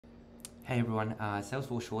Hey everyone,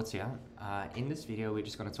 Salesforce Shorts here. In this video, we're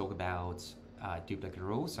just going to talk about duplicate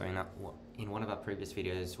rules. So in one of our previous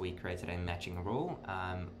videos, we created a matching rule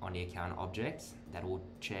on the account object that will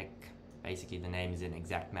check basically the name is an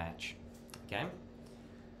exact match. Okay.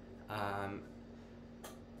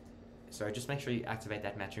 So just make sure you activate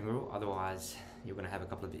that matching rule, otherwise you're going to have a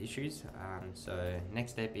couple of issues. So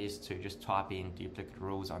next step is to just type in duplicate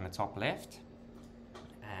rules on the top left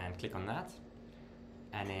and click on that.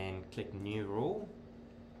 And then click new rule,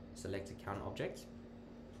 select account object.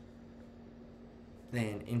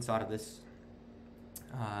 Then inside of this,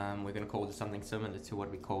 we're going to call this something similar to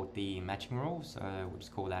what we called the matching rule. So we'll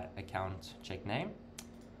just call that account check name.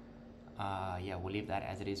 Yeah, we'll leave that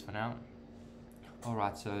as it is for now.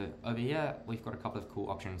 Alright, so over here, we've got a couple of cool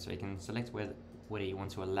options. So you can select whether you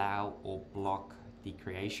want to allow or block the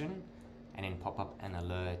creation, and then pop up an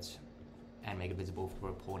alert and make it visible for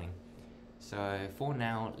reporting. So for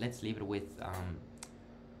now, let's leave it with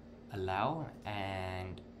allow,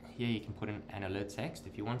 and here you can put in an alert text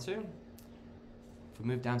if you want to. If we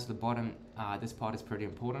move down to the bottom, this part is pretty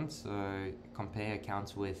important. So compare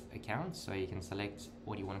accounts with accounts. So you can select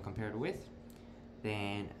what you want to compare it with.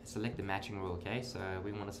 Then select the matching rule, okay? So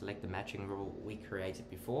we want to select the matching rule we created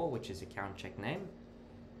before, which is account check name.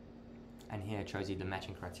 And here it shows you the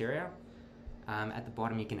matching criteria. At the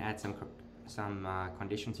bottom, you can add some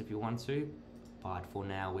conditions if you want to, but for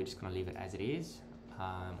now we're just going to leave it as it is.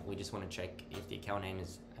 We just want to check if the account name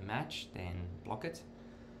is a match, then block it.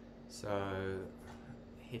 So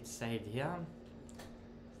hit save here.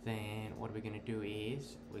 Then what we're going to do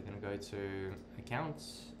is we're going to go to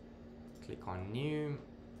accounts, click on new,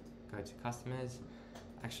 go to customers.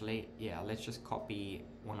 Actually, yeah, let's just copy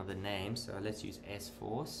one of the names. So let's use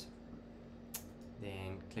Salesforce.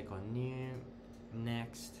 Then click on new,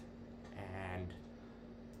 next, and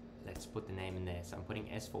let's put the name in there. So I'm putting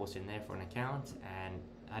Salesforce in there for an account, and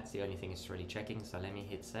that's the only thing it's really checking. So let me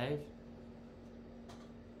hit save.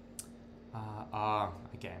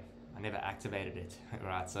 Okay, I never activated it.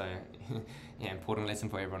 Right, so yeah, important lesson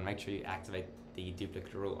for everyone. Make sure you activate the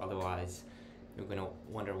duplicate rule, otherwise you're gonna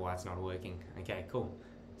wonder why it's not working. Okay, cool.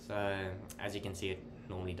 So as you can see, it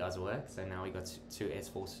normally does work. So now we got two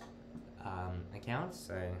Salesforce accounts.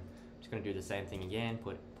 So I'm just going to do the same thing again,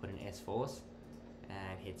 put in Salesforce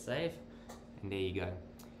and hit save, and there you go.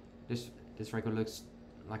 This record looks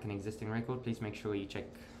like an existing record. Please make sure you check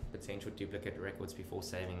potential duplicate records before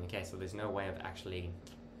saving. Okay, so there's no way of actually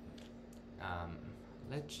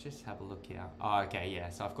let's just have a look here. Oh, okay, yeah,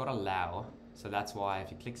 so I've got allow, so that's why if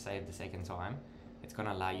you click save the second time, it's going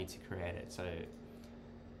to allow you to create it. So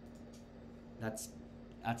that's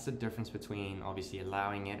the difference between obviously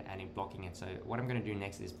allowing it and blocking it. So what I'm going to do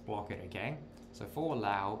next is block it, okay? So for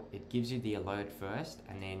allow, it gives you the alert first,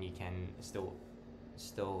 and then you can still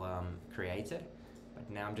create it. But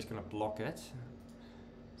now I'm just going to block it.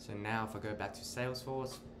 So now if I go back to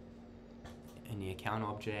Salesforce, in the account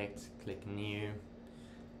object, click new,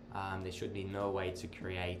 there should be no way to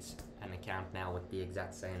create an account now with the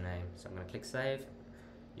exact same name. So I'm going to click save.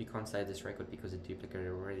 You can't save this record because the duplicate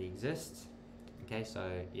already exists. Okay,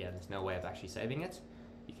 so yeah, there's no way of actually saving it.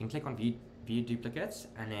 You can click on view duplicates,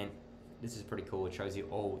 and then this is pretty cool. It shows you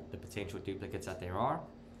all the potential duplicates that there are,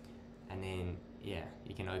 and then yeah,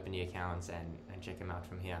 you can open the accounts and check them out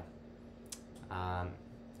from here.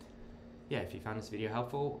 Yeah, if you found this video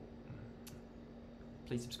helpful,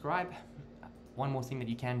 please subscribe. One more thing that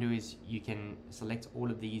you can do is you can select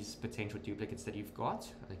all of these potential duplicates that you've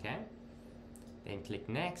got, okay? Then click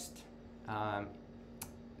next.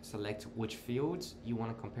 Select which fields you want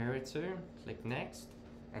to compare it to, click next,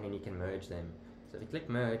 and then you can merge them. So if you click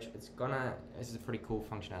merge, this is a pretty cool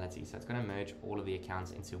functionality, so it's gonna merge all of the accounts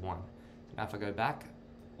into one. So now if I go back,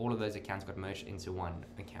 all of those accounts got merged into one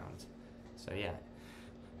account. So yeah,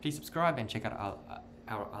 please subscribe and check out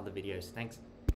our other videos. Thanks.